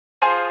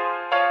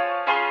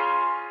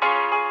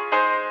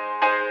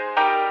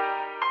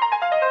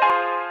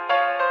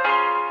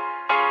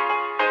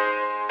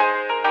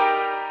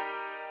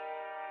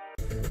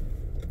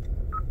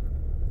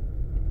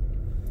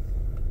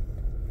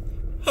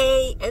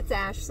it's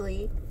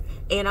Ashley,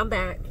 and I'm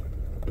back.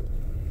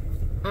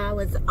 I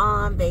was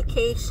on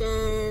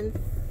vacation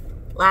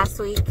last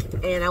week,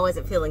 and I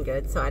wasn't feeling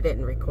good, so I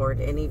didn't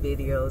record any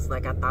videos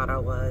like I thought I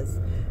was.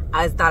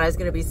 I thought I was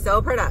going to be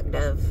so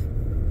productive.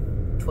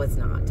 'Twas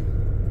not.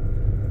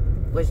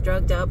 Was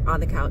drugged up on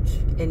the couch,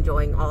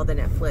 enjoying all the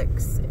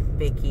Netflix,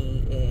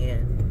 Vicky,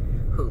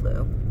 and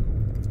Hulu.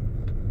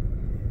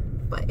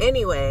 But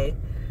anyway,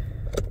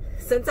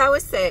 since I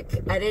was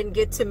sick, I didn't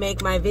get to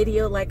make my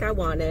video like I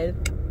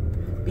wanted,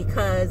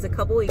 because a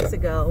couple weeks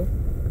ago,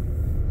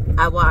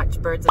 I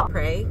watched Birds of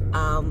Prey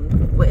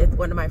with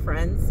one of my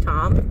friends,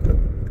 Tom,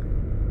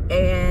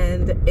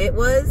 and it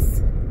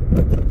was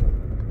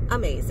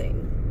amazing.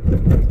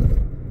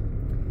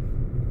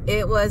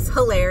 It was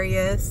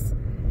hilarious,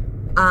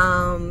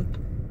 and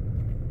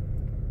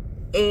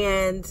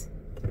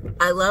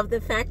I love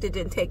the fact it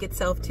didn't take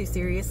itself too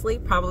seriously,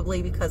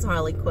 probably because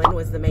Harley Quinn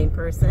was the main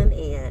person,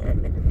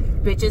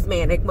 and bitch is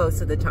manic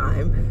most of the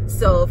time,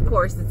 so of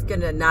course it's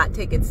gonna not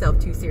take itself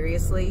too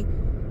seriously,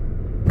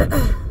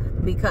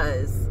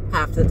 because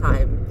half the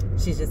time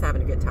she's just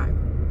having a good time,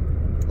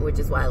 which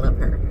is why I love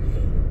her.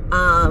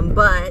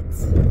 But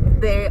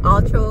they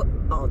also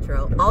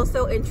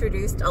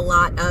introduced a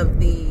lot of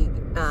the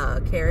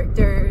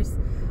characters,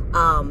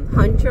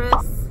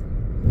 Huntress,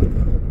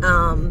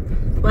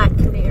 Black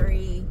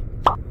Canary,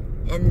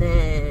 and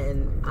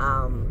then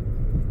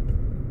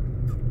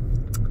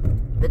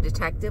the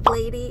detective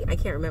lady. I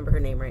can't remember her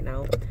name right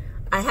now.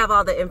 I have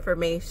all the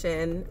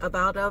information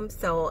about them,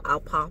 so I'll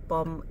pop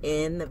them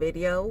in the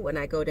video when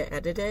I go to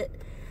edit it.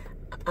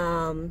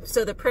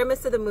 So the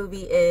premise of the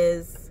movie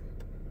is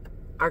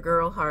our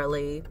girl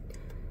Harley.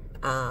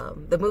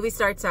 The movie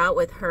starts out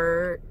with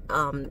her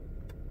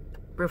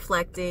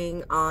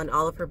reflecting on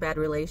all of her bad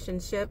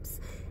relationships,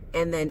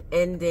 and then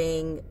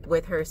ending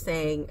with her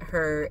saying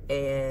her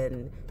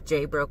and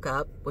Jay broke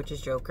up, which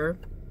is Joker.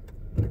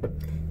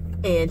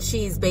 And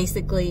she's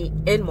basically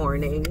in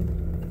mourning.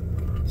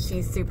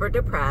 She's super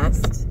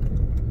depressed,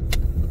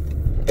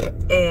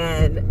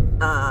 and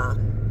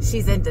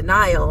she's in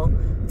denial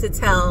to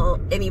tell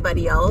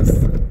anybody else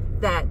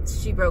that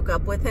she broke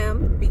up with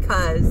him,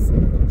 because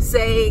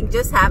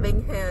just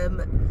having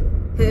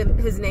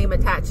his name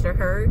attached to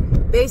her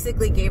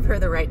basically gave her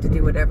the right to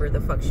do whatever the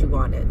fuck she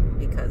wanted,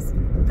 because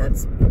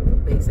that's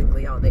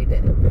basically all they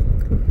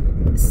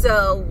did.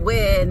 So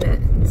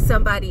when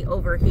somebody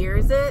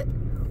overhears it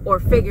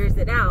or figures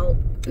it out,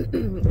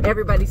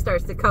 everybody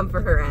starts to come for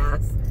her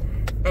ass,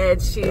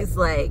 and she's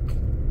like,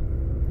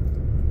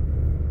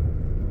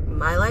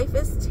 my life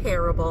is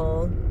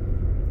terrible,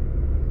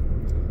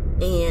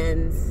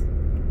 and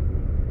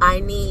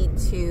I need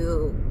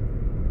to,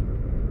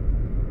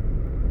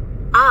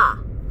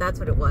 that's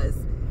what it was.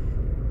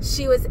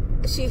 She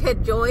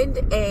had joined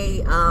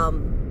a,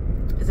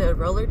 is it a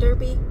roller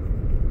derby?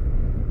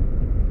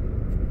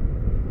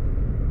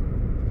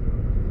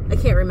 I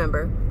can't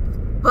remember.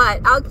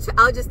 But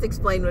I'll just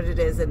explain what it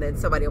is, and then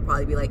somebody will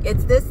probably be like,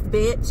 it's this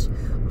bitch.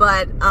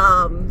 But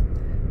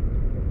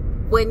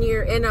when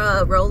you're in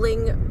a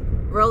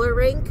roller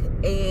rink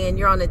and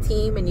you're on a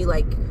team and you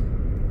like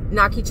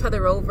knock each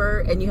other over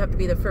and you have to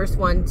be the first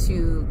one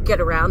to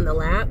get around the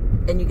lap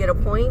and you get a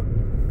point.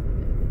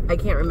 I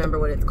can't remember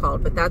what it's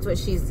called, but that's what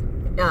she's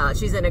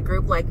in a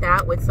group like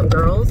that with some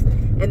girls,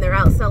 and they're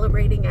out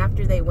celebrating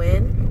after they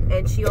win,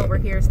 and she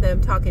overhears them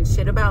talking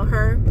shit about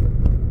her,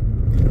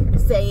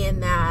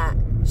 saying that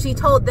she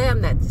told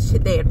them that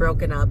they had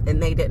broken up,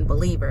 and they didn't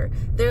believe her.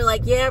 They're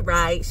like, yeah,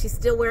 right. She's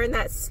still wearing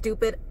that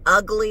stupid,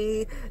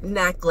 ugly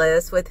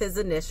necklace with his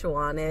initial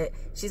on it.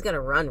 She's going to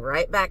run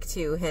right back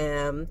to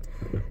him.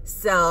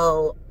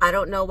 So I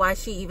don't know why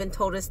she even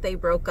told us they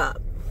broke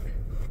up.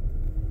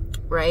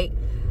 Right?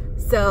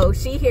 So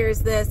she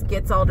hears this,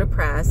 gets all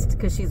depressed,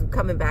 because she's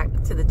coming back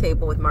to the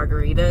table with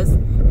margaritas,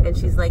 and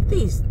she's like,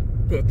 these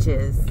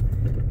bitches.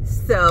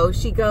 So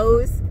she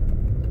goes,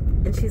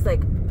 and she's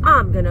like,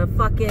 I'm gonna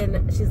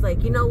she's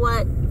like, you know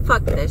what?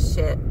 Fuck this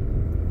shit.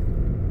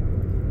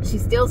 She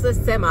steals a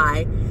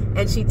semi,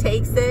 and she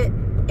takes it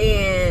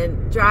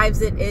and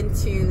drives it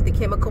into the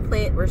chemical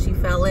plant where she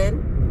fell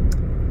in.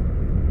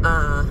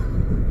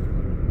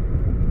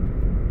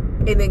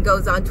 And then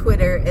goes on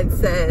Twitter and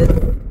says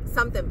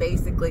something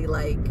basically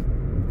like,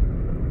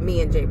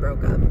 me and Jay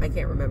broke up. I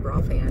can't remember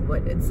offhand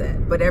what it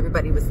said, but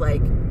everybody was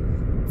like,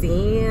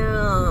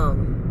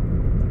 damn.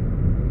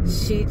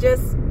 She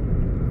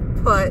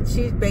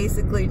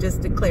basically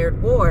just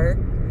declared war.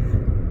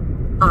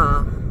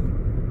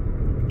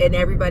 And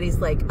everybody's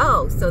like,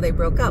 oh, so they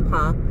broke up,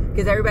 huh?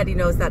 Because everybody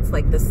knows that's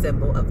like the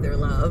symbol of their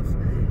love.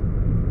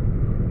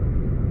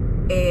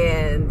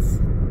 And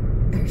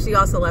she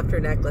also left her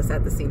necklace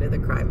at the scene of the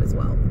crime as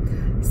well.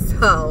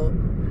 So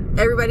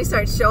everybody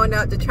starts showing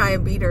up to try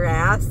and beat her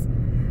ass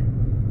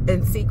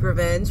and seek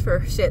revenge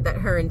for shit that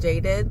her and Jay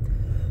did.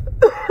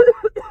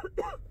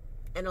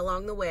 And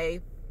along the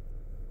way,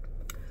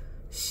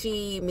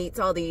 she meets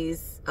all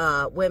these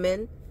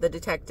women, the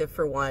detective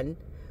for one,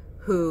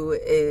 who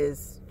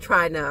is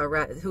trying to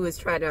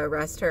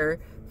arrest her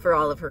for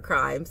all of her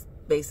crimes,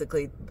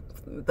 basically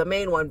the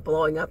main one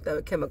blowing up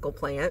the chemical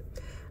plant.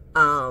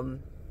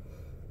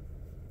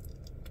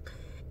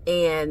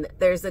 And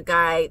there's a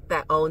guy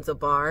that owns a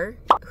bar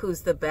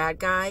who's the bad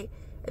guy.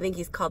 I think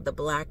he's called the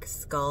Black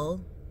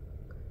Skull,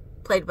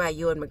 played by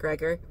Ewan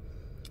McGregor.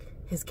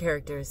 His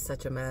character is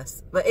such a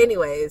mess. But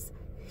anyways,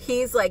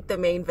 he's like the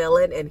main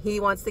villain, and he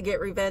wants to get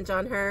revenge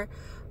on her.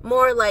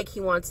 More like he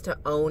wants to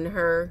own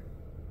her.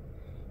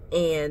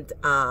 And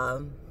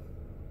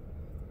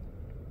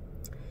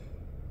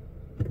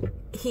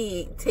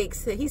he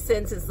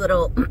sends his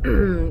little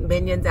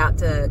minions out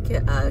to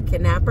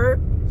kidnap her.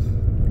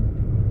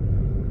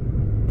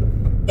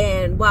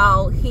 And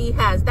while he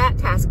has that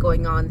task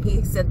going on,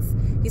 he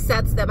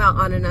sets them out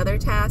on another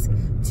task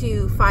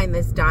to find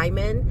this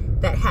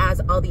diamond that has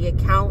all the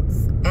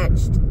accounts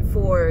etched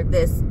for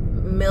this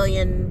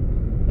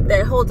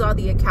that holds all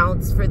the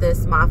accounts for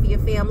this mafia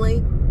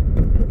family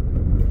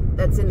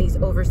that's in these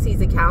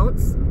overseas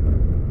accounts.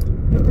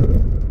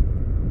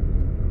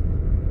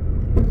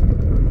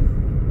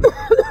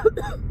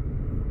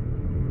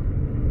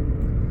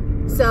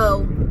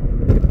 So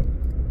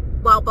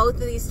while both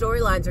of these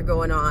storylines are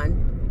going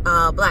on,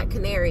 Black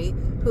Canary,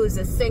 who's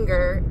a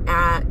singer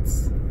at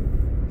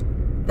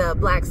the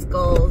Black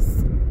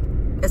Skulls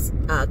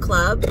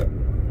club,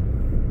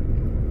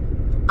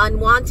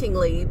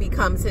 unwantingly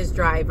becomes his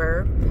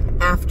driver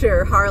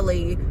after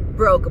Harley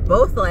broke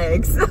both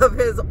legs of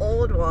his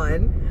old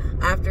one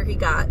after he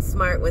got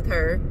smart with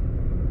her.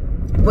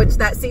 Which,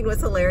 that scene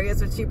was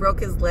hilarious when she broke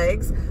his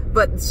legs,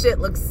 but shit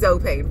looks so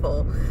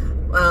painful.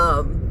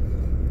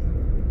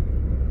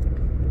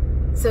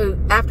 So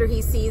after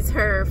he sees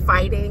her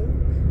fighting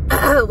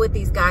with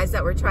these guys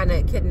that were trying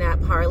to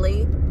kidnap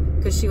Harley,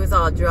 because she was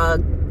all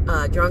drunk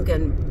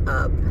and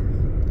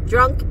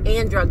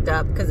drugged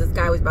up, because this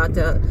guy was about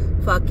to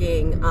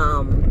fucking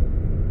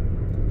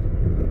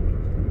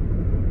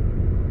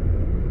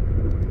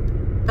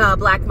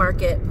black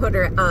market, put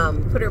her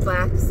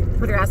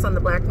ass on the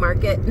black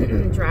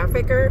market,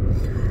 traffic her.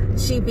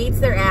 She beats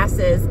their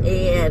asses,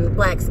 and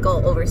Black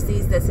Skull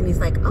oversees this, and he's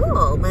like,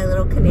 oh, my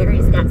little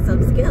canary's got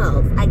some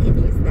skills. I can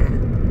use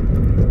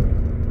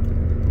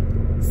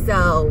that.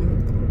 So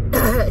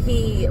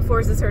he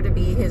forces her to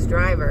be his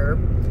driver,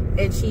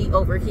 and she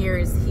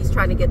overhears he's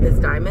trying to get this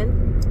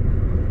diamond.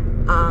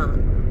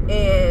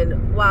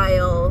 And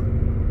while,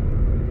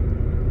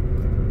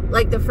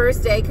 like, the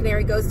first day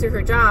Canary goes to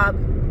her job,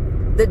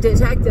 the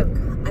detective,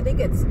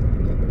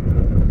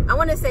 I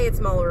want to say it's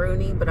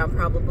Mulrooney, but I'm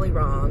probably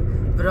wrong.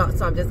 But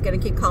so I'm just going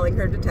to keep calling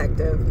her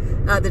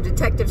detective. The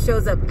detective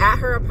shows up at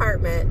her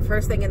apartment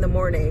first thing in the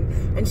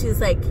morning, and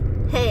she's like,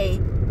 hey,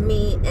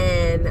 me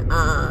and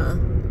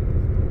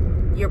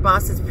your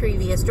boss's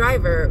previous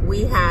driver,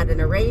 we had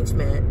an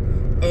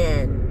arrangement,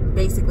 and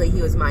basically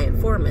he was my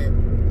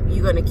informant.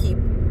 You gonna keep,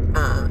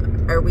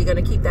 are we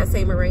gonna keep that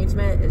same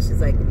arrangement? And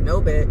she's like,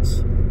 no,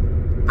 bitch,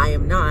 I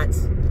am not.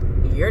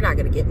 You're not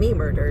gonna get me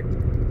murdered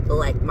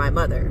like my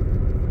mother.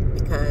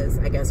 Because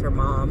I guess her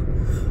mom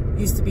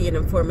used to be an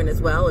informant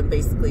as well, and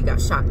basically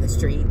got shot in the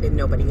street, and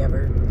nobody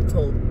ever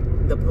told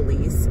the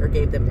police or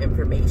gave them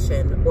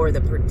information, or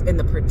the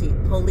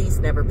police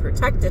never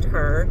protected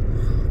her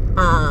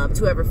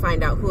to ever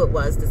find out who it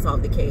was to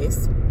solve the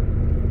case.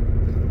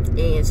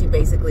 And she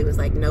basically was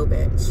like, no,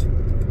 bitch.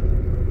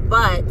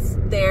 But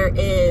there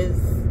is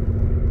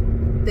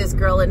this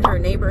girl in her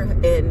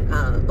neighborhood, in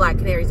Black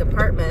Canary's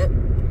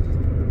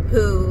apartment,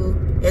 who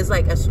is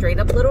like a straight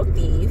up little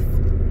thief,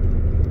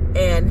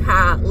 and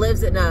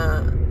lives in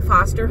a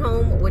foster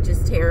home, which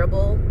is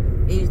terrible.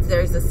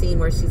 There's a scene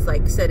where she's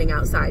like sitting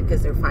outside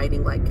because they're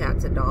fighting like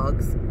cats and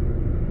dogs.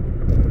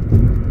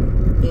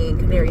 And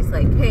Canary's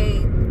like,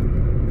 hey,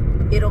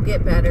 it'll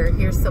get better.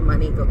 Here's some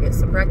money. Go get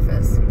some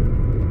breakfast.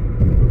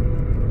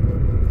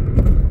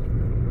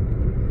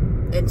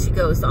 And she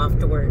goes off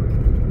to work.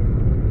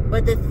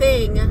 But the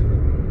thing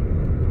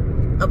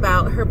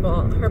about her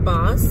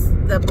boss,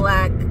 the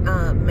Black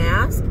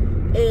Mask,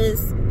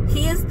 is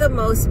he is the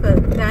most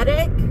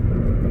pathetic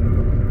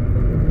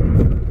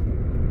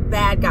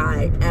bad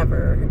guy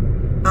ever.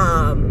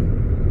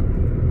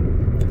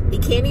 He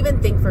can't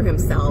even think for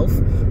himself.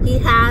 He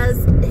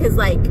has his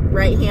like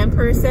right hand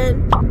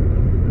person,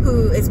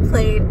 who is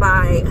played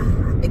by,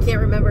 I can't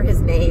remember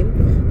his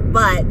name,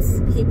 but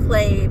he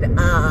played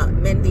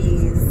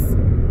Mindy's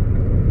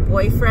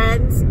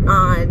boyfriend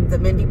on the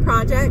Mindy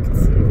Project,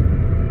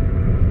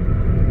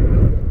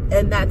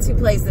 and that's who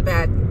plays the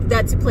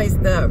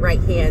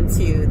right hand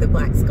to the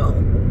Black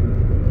Skull.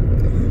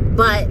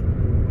 But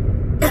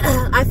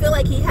I feel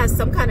like he has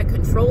some kind of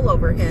control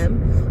over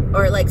him,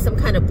 or like some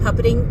kind of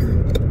puppeting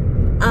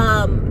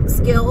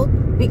skill,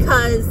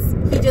 because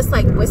he just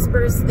like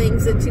whispers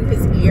things into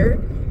his ear,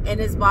 and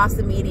his boss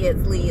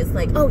immediately is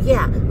like, oh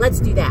yeah, let's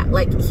do that.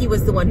 Like he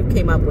was the one who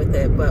came up with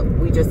it, but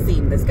we just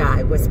seen this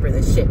guy whisper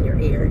this shit in your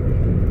ear,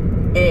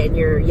 and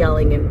you're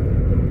yelling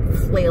and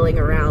flailing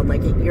around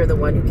like you're the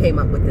one who came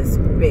up with this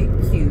big,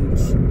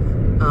 huge,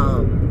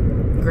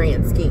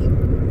 grand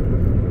scheme.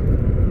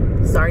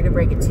 Sorry to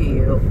break it to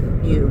you,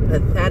 you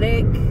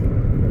pathetic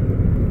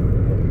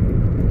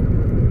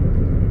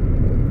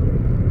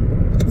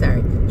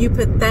You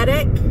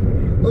pathetic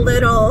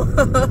little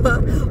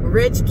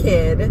rich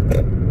kid.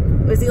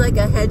 Was he like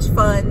a hedge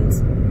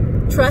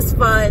fund, trust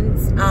fund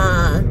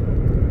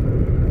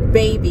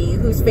baby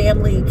whose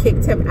family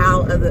kicked him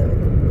out of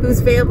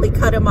whose family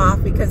cut him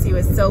off because he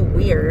was so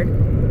weird?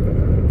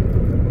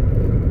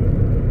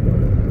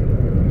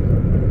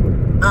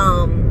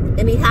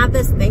 And he had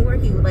this thing where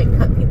he would like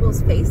cut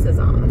people's faces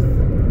off,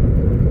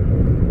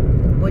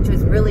 which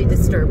was really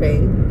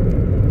disturbing.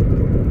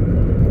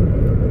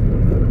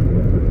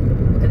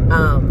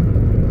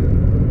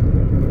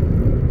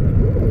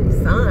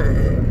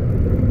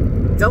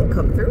 Son, don't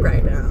come through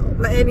right now.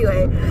 But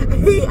anyway,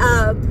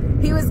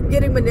 he was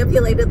getting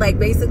manipulated like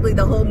basically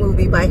the whole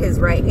movie by his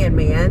right-hand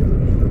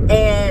man.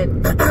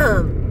 And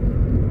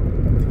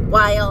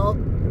while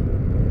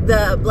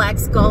the Black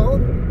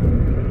Skull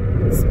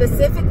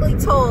specifically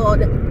told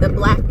the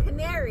Black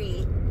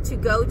Canary to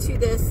go to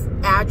this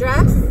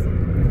address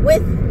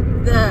with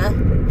the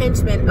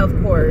henchman, of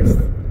course,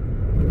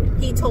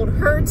 he told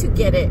her to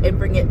get it and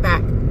bring it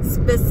back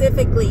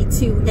specifically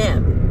to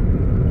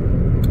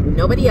him,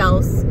 nobody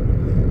else.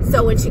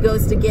 So when she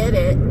goes to get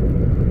it,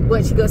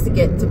 what she goes to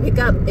get to pick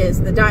up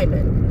is the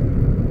diamond.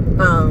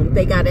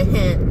 They got a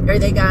hint, or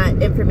they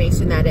got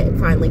information that it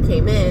finally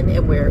came in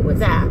and where it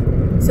was at.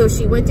 So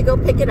she went to go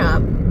pick it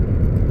up,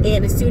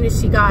 and as soon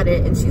as she got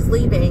it and she's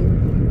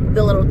leaving,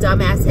 the little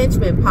dumbass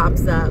henchman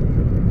pops up,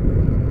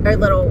 or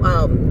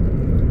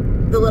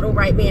the little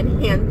right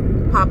man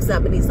hand pops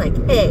up, and he's like,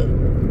 "Hey,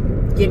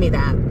 give me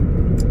that."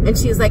 And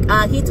she's like,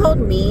 he told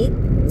me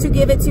to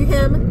give it to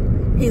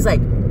him. He's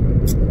like,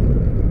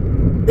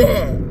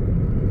 "Bleh.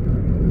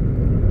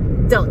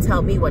 Don't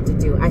tell me what to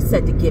do. I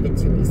said to give it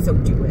to me, so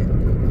do it."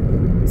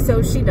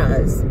 So she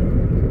does.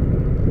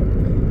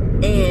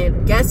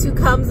 And guess who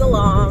comes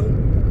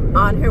along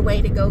on her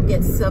way to go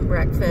get some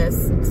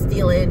breakfast,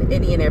 stealing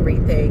any and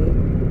everything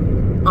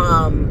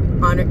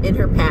in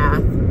her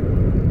path?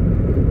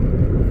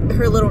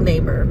 Her little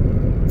neighbor.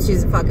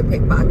 She's a fucking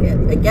pickpocket.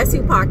 And guess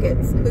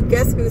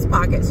whose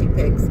pocket she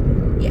picks?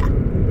 Yeah,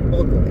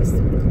 old boys.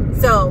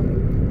 So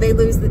they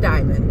lose the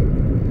diamond.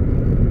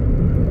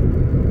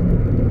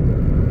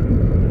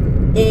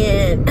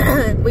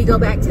 And we go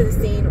back to the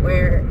scene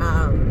where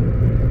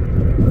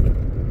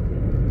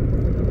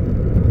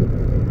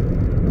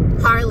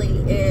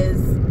Harley is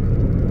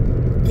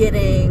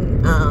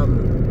getting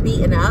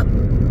beaten up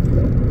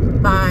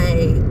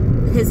by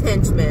his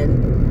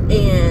henchman,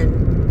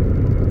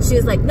 and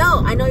she's like,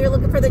 "No, I know you're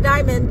looking for the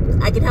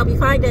diamond. I can help you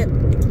find it."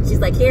 She's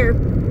like, "Here."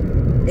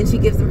 And she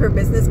gives him her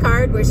business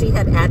card where she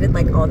had added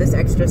like all this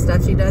extra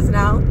stuff she does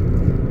now,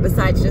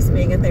 besides just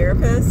being a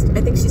therapist.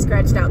 I think she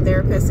scratched out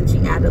therapist and she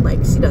added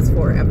like, she does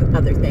 4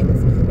 other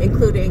things,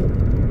 including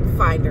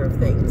finder of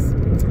things.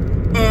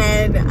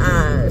 And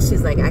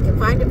she's like, "I can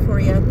find it for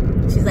you."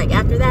 She's like,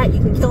 "After that, you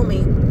can kill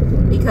me,"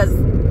 because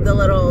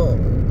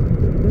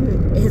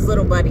his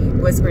little buddy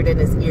whispered in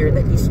his ear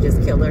that he should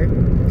just kill her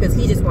because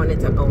he just wanted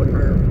to own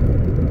her,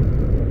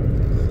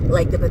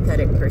 like the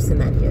pathetic person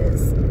that he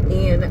is.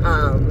 And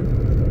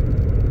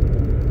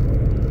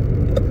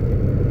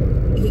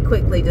he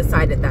quickly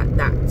decided that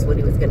that's what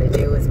he was going to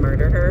do, is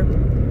murder her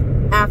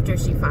after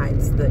she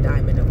finds the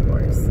diamond, of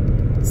course.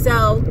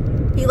 So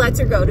he lets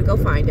her go to go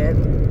find it.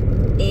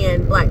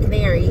 And Black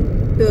Canary,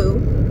 who,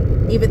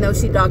 even though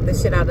she dogged the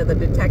shit out of the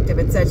detective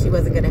and said she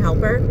wasn't going to help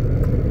her,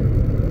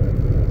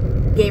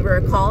 gave her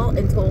a call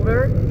and told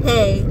her,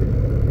 "Hey,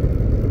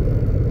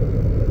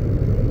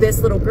 this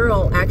little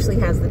girl actually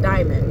has the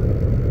diamond."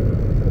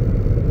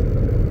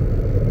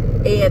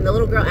 And the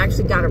little girl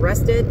actually got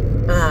arrested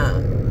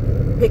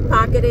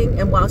pickpocketing,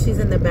 and while she's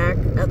in the back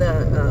of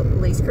the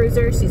police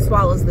cruiser, she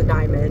swallows the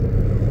diamond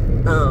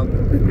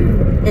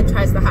and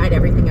tries to hide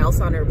everything else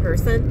on her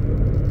person.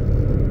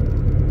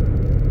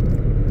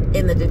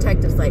 And the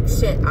detective's like,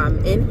 "Shit, I'm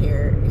in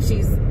here."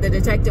 The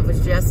detective was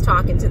just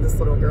talking to this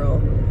little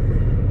girl,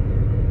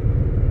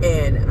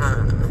 and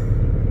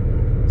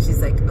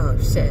she's like, "Oh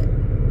shit."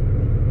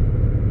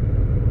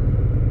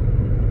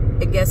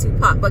 And guess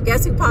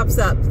who pops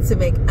up to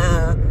make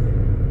a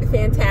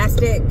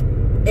fantastic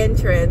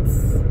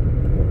entrance?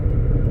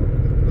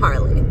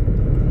 Harley.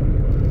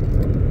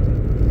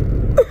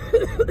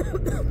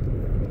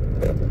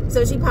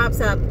 So she pops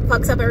up,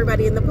 fucks up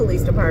everybody in the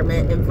police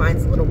department, and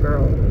finds the little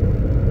girl.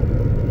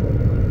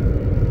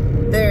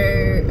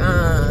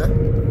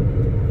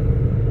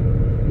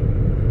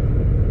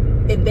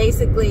 And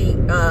basically,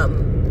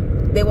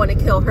 they want to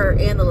kill her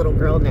and the little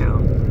girl now.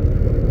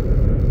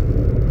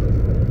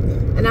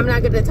 And I'm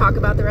not going to talk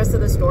about the rest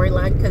of the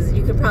storyline because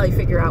you can probably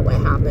figure out what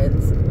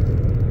happens.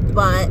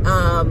 But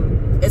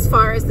as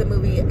far as the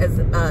movie as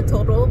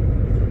total,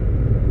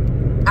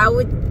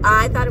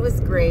 I thought it was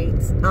great.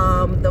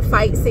 The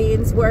fight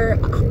scenes were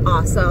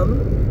awesome.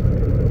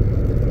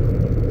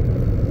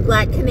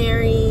 Black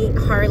Canary,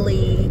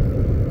 Harley,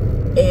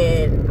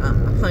 and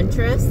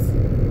Huntress,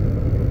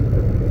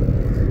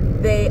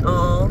 they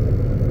all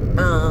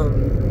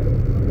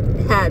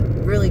had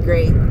really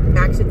great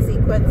action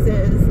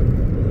sequences.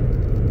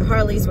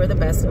 Harley's were the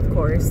best, of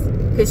course,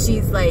 because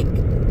she's like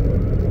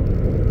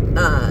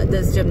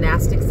does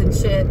gymnastics and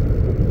shit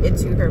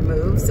into her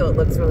moves, so it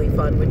looks really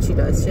fun when she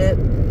does shit.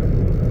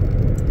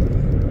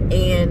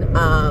 And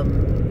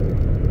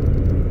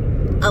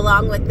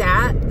along with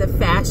that, the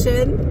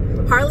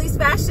fashion, Harley's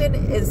fashion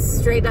is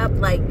straight up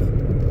like,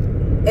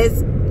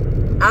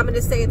 I'm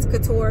gonna say it's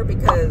couture,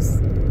 because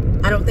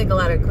I don't think a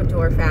lot of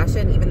couture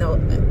fashion, even though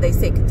they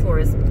say couture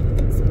is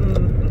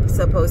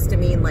supposed to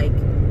mean like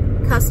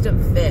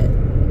custom fit.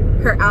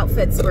 Her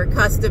outfits were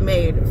custom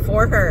made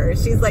for her.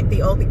 She's like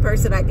the only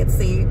person I could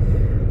see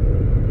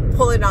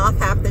pulling off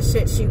half the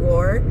shit she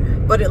wore,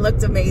 but it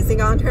looked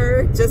amazing on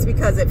her just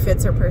because it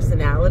fits her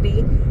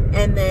personality.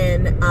 And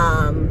then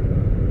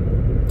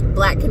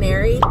Black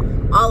Canary,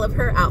 all of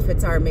her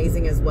outfits are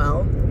amazing as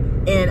well.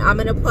 And I'm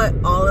gonna put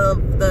all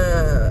of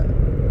the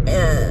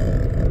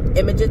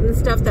images and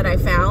stuff that I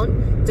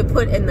found to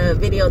put in the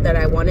video that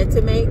I wanted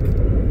to make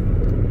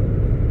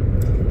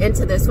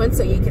into this one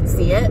so you can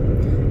see it.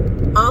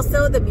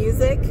 Also, the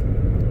music,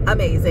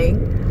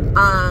 amazing.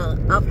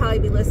 I'll probably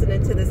be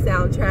listening to the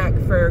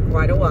soundtrack for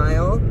quite a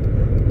while.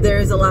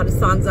 There's a lot of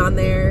songs on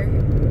there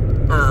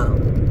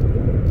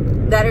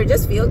that are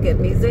just feel-good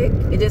music.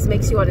 It just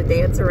makes you want to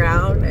dance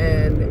around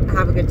and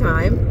have a good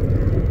time.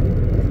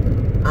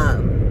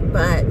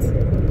 But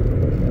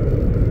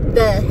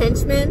the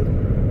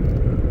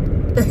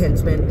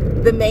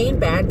main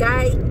bad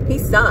guy, he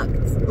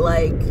sucked.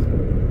 Like,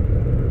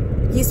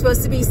 he's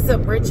supposed to be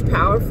some rich,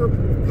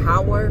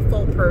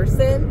 powerful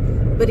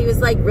person, but he was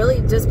like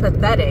really just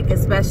pathetic,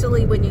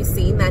 especially when you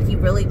seen that he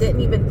really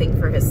didn't even think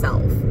for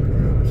himself.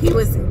 He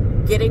was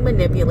getting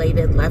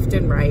manipulated left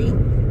and right,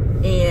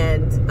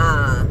 and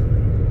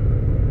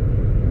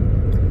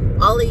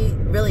all he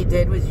really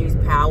did was use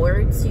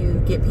power to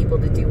get people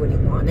to do what he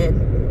wanted.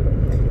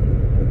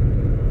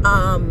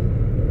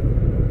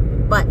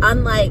 But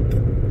unlike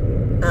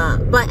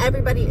but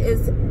everybody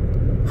is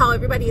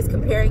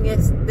comparing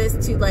this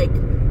to like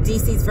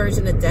DC's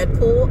version of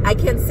Deadpool. I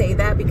can't say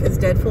that because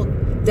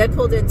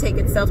Deadpool didn't take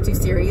itself too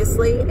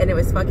seriously, and it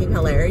was fucking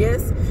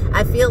hilarious.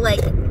 I feel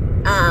like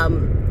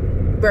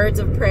Birds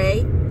of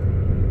Prey,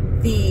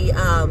 the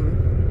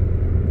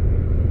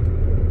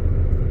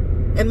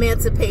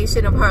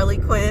emancipation of Harley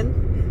Quinn,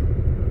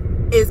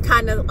 is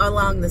kind of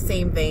along the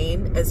same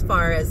vein as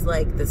far as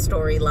like the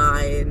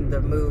storyline,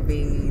 the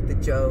movie, the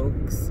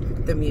jokes,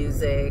 the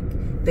music,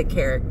 the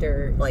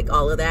character, like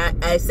all of that.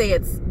 I say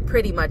it's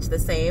pretty much the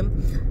same,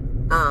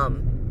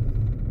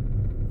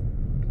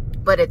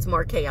 but it's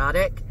more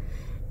chaotic.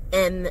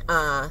 And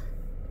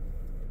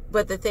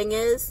but the thing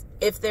is,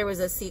 if there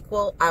was a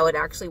sequel, I would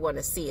actually want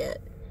to see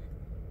it.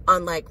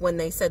 Unlike when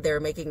they said they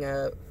were making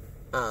a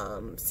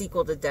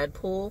sequel to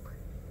Deadpool,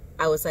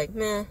 I was like,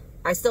 meh.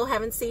 I still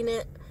haven't seen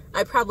it.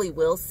 I probably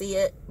will see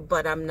it,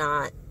 but I'm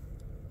not.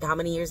 How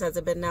many years has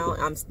it been now?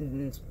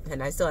 And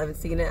I still haven't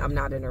seen it. I'm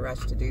not in a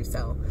rush to do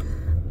so.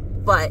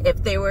 But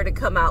if they were to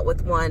come out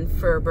with one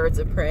for Birds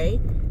of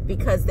Prey,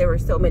 because there were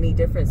so many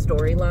different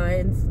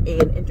storylines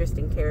and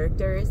interesting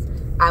characters,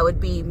 I would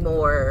be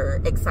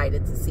more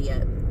excited to see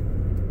it.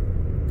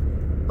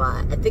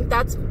 But I think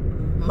that's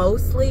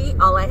mostly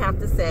all I have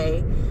to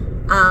say.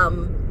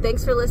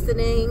 Thanks for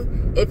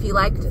listening. If you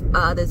liked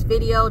this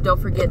video,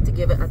 don't forget to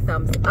give it a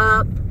thumbs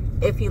up.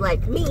 If you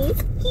like me,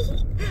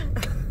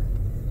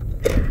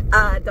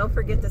 don't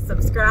forget to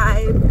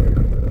subscribe.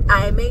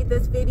 I made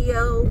this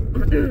video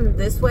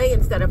this way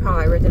instead of how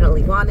I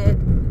originally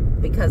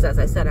wanted, because as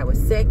I said, I was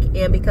sick,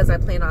 and because I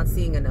plan on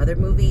seeing another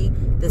movie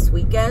this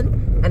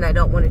weekend, and I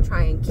don't want to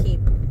try and keep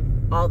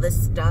all this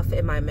stuff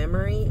in my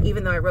memory,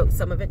 even though I wrote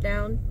some of it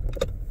down.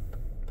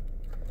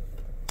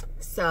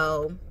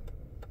 So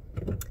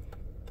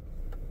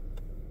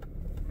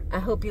I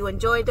hope you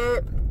enjoyed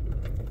it.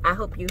 I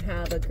hope you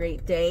have a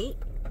great day,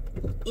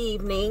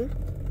 evening,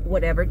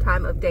 whatever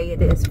time of day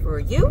it is for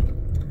you.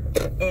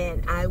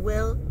 And I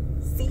will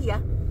see ya.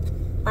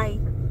 Bye.